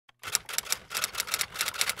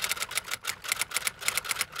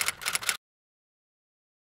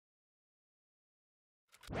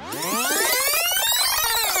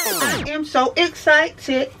so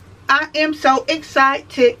excited. I am so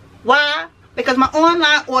excited. Why? Because my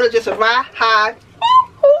online order just arrived. Hi.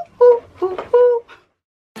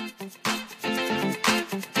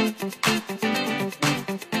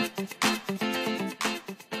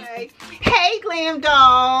 Hey glam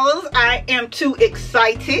dolls, I am too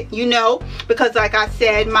excited, you know, because like I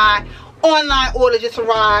said, my online order just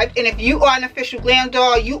arrived. And if you are an official glam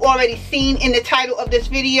doll, you already seen in the title of this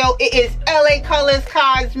video, it is LA Colors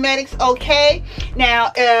Cosmetics. Okay,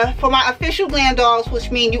 now for my official glam dolls,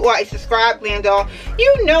 which mean you are a subscribed glam doll,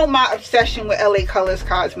 you know my obsession with LA Colors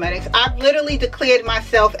Cosmetics. I've literally declared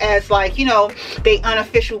myself as, like, you know, the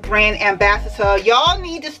unofficial brand ambassador. Y'all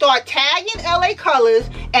need to start tagging LA Colors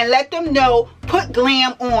and let them know, put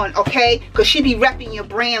glam on, okay? Because she be repping your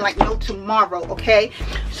brand like no tomorrow. Okay,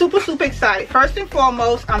 super excited. First and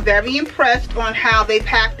foremost, I'm very impressed on how they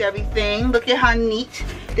packed everything. Look at how neat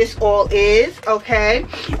this all is. Okay,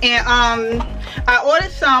 and I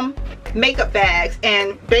ordered some makeup bags,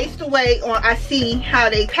 and based the way on I see how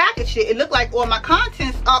they packaged it, it looked like all my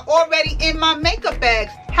contents are already in my makeup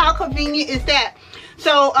bags. How convenient is that?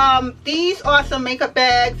 So these are some makeup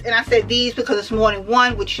bags, and I said these because it's more than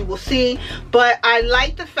one, which you will see. But I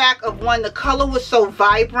like the fact of, one, the color was so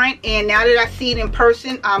vibrant, and now that I see it in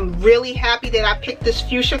person, I'm really happy that I picked this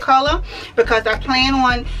fuchsia color, because I plan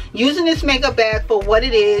on using this makeup bag for what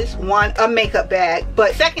it is. One, a makeup bag,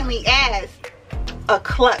 but secondly, as a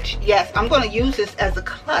clutch. Yes, I'm going to use this as a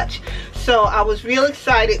clutch. So I was real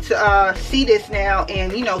excited to see this now,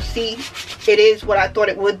 and you know, see it is what I thought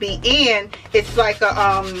it would be. And it's like a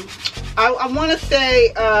I want to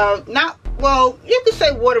say not, well, you could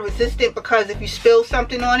say water resistant, because if you spill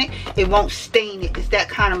something on it, it won't stain it. It's that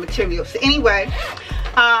kind of material. So anyway,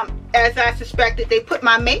 as I suspected, they put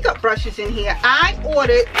my makeup brushes in here. I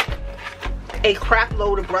ordered a crap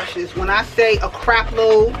load of brushes. When I say a crap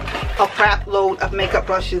load of makeup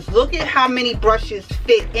brushes, look at how many brushes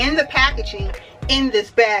fit in the packaging in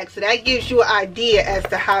this bag. So that gives you an idea as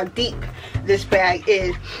to how deep this bag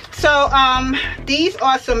is. So these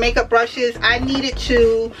are some makeup brushes. I needed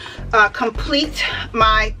to complete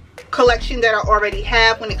my collection that I already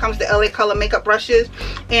have when it comes to LA Color makeup brushes,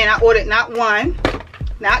 and I ordered not one,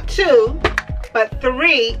 not two, but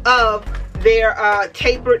 3 of their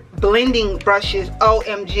tapered blending brushes.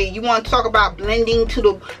 OMG, you want to talk about blending to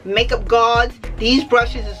the makeup gods? These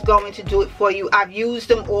brushes is going to do it for you. I've used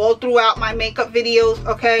them all throughout my makeup videos.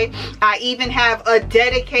 Okay, I even have a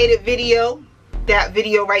dedicated video, that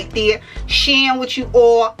video right there, sharing with you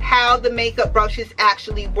all how the makeup brushes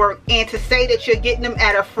actually work. And to say that you're getting them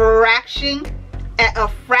at a fraction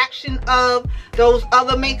of those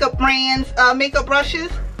other makeup brands makeup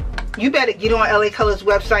brushes, you better get on LA Colors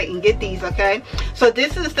website and get these. Okay, so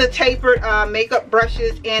this is the tapered makeup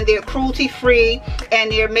brushes, and they're cruelty free, and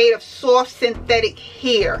they're made of soft synthetic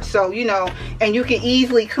hair. So you know, and you can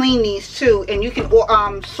easily clean these too, and you can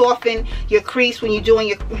soften your crease when you're doing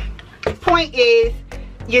your, the point is,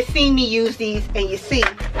 you've seen me use these, and you see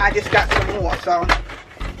I just got some more. So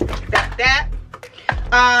got that.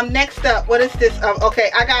 Next up, what is this? Okay,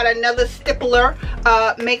 I got another stippler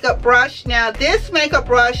makeup brush. Now this makeup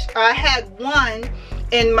brush, I had one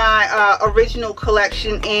in my original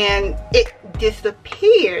collection, and it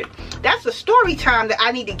disappeared. That's a story time that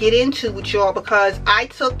I need to get into with y'all, because I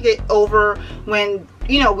took it over when,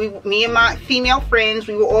 you know, me and my female friends,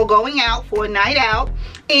 we were all going out for a night out,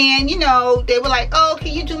 and you know, they were like, oh,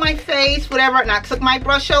 can you do my face, whatever, and I took my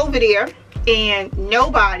brush over there, and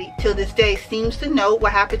nobody till this day seems to know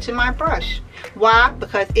what happened to my brush. Why?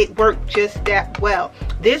 Because it worked just that well.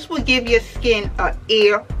 This will give your skin an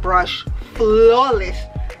airbrush flawless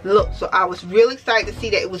look. So I was really excited to see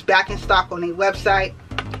that it was back in stock on their website,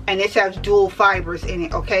 and this has dual fibers in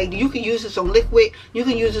it. Okay, you can use this on liquid, you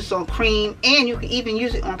can use this on cream, and you can even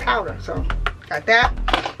use it on powder. So got that.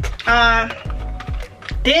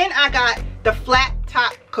 Then I got the flat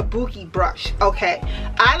top kabuki brush. Okay,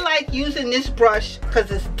 I like using this brush because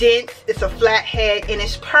it's dense, it's a flat head, and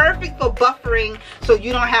it's perfect for buffering, so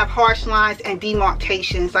you don't have harsh lines and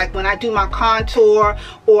demarcations. Like when I do my contour,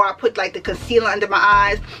 or I put like the concealer under my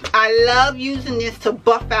eyes, I love using this to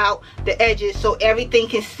buff out the edges so everything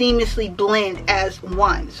can seamlessly blend as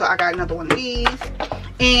one. So I got another one of these.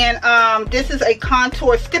 And this is a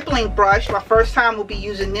contour stippling brush. My first time will be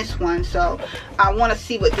using this one, so I want to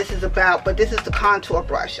see what this is about. But this is the contour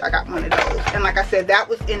brush. I got one of those, and like I said, that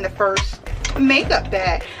was in the first makeup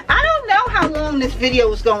bag. I don't know how long this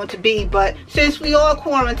video is going to be, but since we all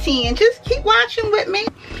quarantined, just keep watching with me.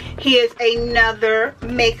 Here's another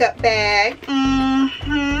makeup bag.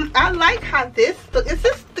 I like how this looks.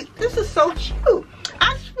 This is so cute.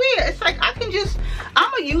 I swear, it's like I'm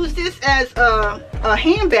gonna use this as a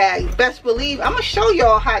handbag. Best believe I'm gonna show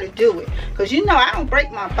y'all how to do it, because you know I don't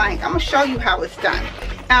break my bank. I'm gonna show you how it's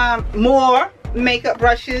done. More makeup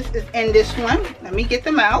brushes is in this one. Let me get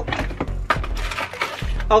them out.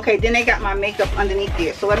 Okay, then they got my makeup underneath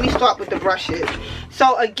there. So let me start with the brushes.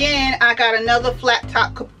 So again, I got another flat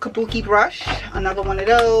top kabuki brush, another one of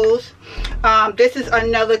those. This is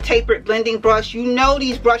another tapered blending brush. You know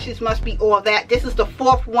these brushes must be all that. This is the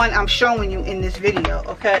 4th one I'm showing you in this video,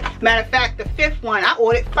 okay? Matter of fact, the 5th one, I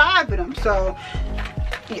ordered 5 of them. So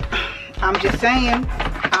yeah, I'm just saying.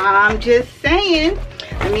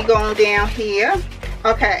 Let me go on down here.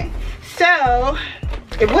 Okay, so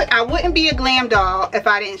I wouldn't be a glam doll if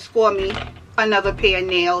I didn't score me another pair of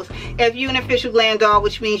nails. If you're an official glam doll,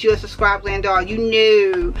 which means you're a subscribed glam doll, you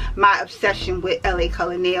know my obsession with LA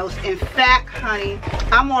Color nails. In fact, honey,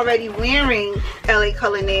 I'm already wearing LA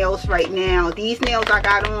Color nails right now. These nails I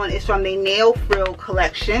got on is from the nail frill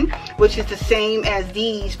collection, which is the same as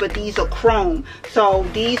these, but these are chrome. So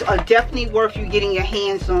these are definitely worth you getting your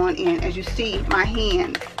hands on, and as you see, my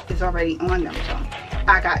hand is already on them. So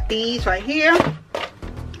I got these right here.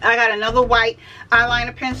 I got another white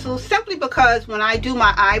eyeliner pencil, simply because when I do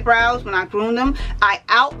my eyebrows, when I groom them, I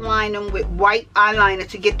outline them with white eyeliner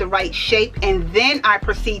to get the right shape, and then I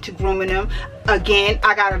proceed to grooming them. Again,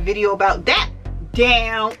 I got a video about that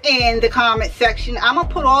down in the comment section. I'm gonna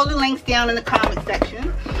put all the links down in the comment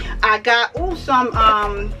section. I got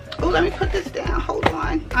let me put this down, hold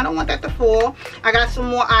on, I don't want that to fall. I got some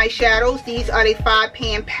more eyeshadows. These are the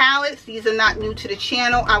 5-pan palettes. These are not new to the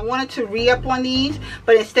channel. I wanted to re-up on these,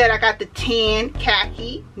 but instead I got the tan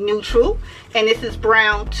khaki neutral, and this is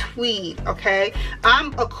brown tweed. Okay,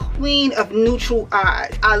 I'm a queen of neutral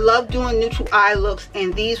eyes. I love doing neutral eye looks,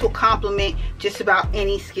 and these will complement just about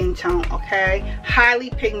any skin tone. Okay,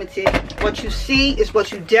 highly pigmented. What you see is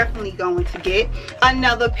what you definitely going to get.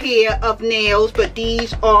 Another pair of nails, but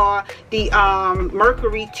these are the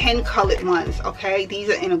Mercury 10 colored ones. Okay, these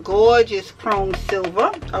are in a gorgeous chrome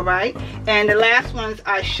silver. All right, and the last ones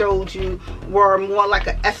I showed you were more like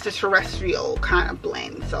an extraterrestrial kind of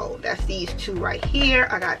blend. So that's these two right here.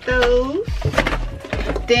 I got those.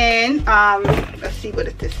 Then let's see what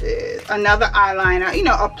this is. Another eyeliner, you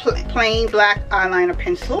know, a plain black eyeliner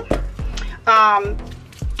pencil.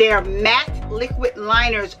 They're matte liquid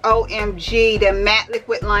liners. OMG, they're matte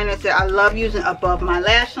liquid liners that I love using above my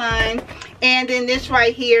lash line. And then this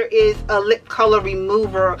right here is a lip color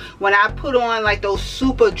remover. When I put on like those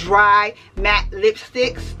super dry matte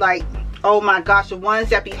lipsticks, like, oh my gosh, the ones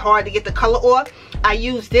that be hard to get the color off, I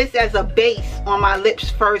use this as a base on my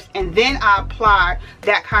lips first, and then I apply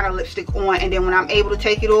that kind of lipstick on, and then when I'm able to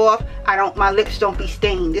take it off, my lips don't be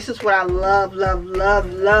stained. This is what I love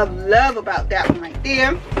about that one right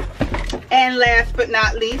there. And last but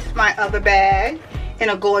not least, my other bag in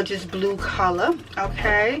a gorgeous blue color.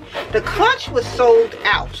 Okay, the clutch was sold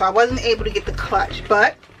out, so I wasn't able to get the clutch,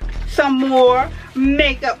 but some more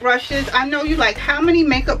makeup brushes. I know you like, how many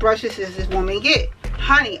makeup brushes does this woman get?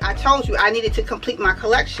 Honey, I told you I needed to complete my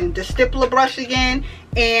collection. The stippler brush again,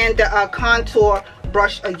 and the contour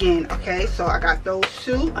brush again. Okay, so I got those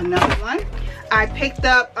two. Another one. I picked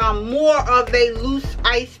up more of the loose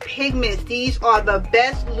ice pigments. These are the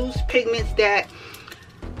best loose pigments that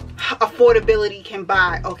affordability can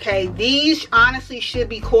buy. Okay, these honestly should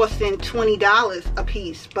be costing $20 a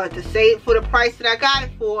piece, but to save for the price that I got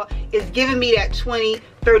it for is giving me that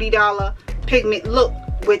 $20-$30 pigment look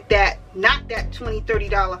with that, not that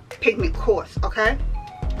 $20-$30 pigment cost. Okay,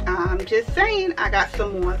 I'm just saying, I got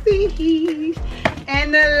some more of these.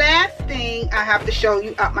 And the last thing I have to show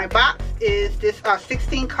you out my box is this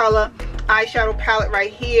 16 color eyeshadow palette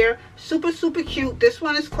right here. Super cute. This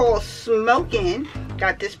one is called Smoking.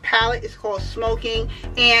 Got this palette, it's called Smoking,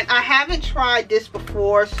 and I haven't tried this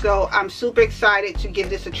before, so I'm super excited to give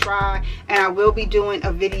this a try, and I will be doing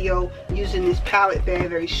a video using this palette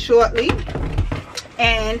very shortly.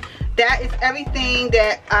 And that is everything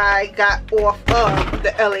that I got off of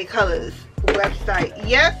the LA Colors website.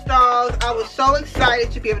 Yes, dolls, I was so excited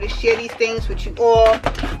to be able to share these things with you all,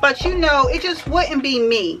 but you know, it just wouldn't be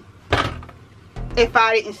me if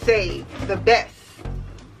I didn't save the best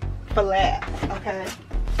for last. Okay,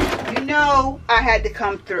 you know I had to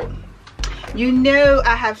come through. You know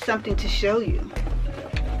I have something to show you.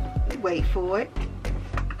 Wait for it.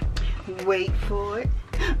 Wait for it.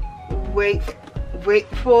 Wait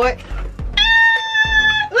for it.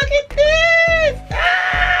 Ah, look at this.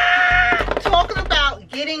 Ah, talking about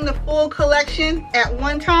getting the full collection at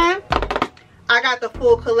one time. I got the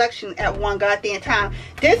full collection at one goddamn time.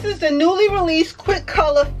 This is the newly released quick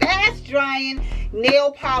color fast drying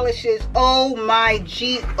nail polishes. Oh my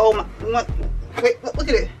G, oh my, wait, look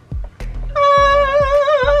at it.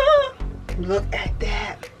 Ah, look at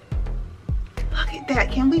that. Look at that.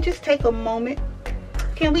 Can we just take a moment?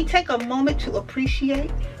 Can we take a moment to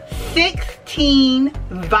appreciate 16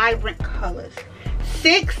 vibrant colors,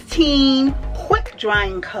 16 quick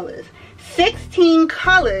drying colors, 16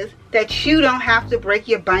 colors that you don't have to break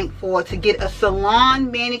your bank for to get a salon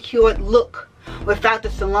manicured look without the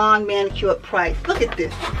salon manicured price. Look at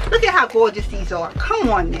this. Look at how gorgeous these are. Come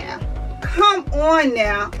on now. Come on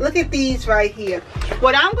now. Look at these right here.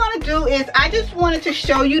 What I'm going to do is I just wanted to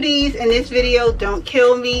show you these in this video. Don't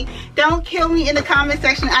kill me. Don't kill me in the comment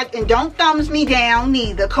section. And don't thumbs me down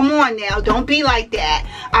neither. Come on now. Don't be like that.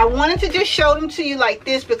 I wanted to just show them to you like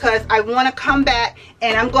this because I want to come back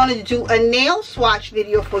and I'm going to do a nail swatch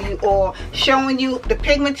video for you all, showing you the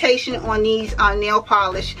pigmentation on these nail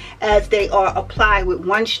polish as they are applied with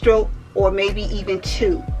one stroke or maybe even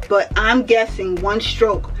two. But I'm guessing one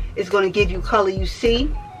stroke is going to give you color you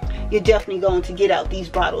see. You're definitely going to get out these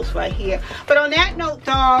bottles right here. But on that note,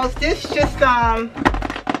 dolls, this just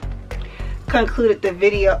concluded the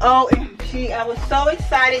video. OMG, I was so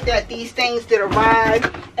excited that these things did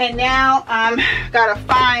arrive, and now gotta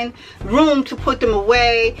find room to put them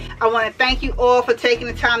away. I want to thank you all for taking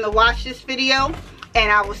the time to watch this video,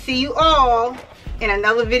 and I will see you all in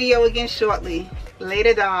another video again shortly.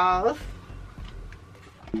 Later, dolls.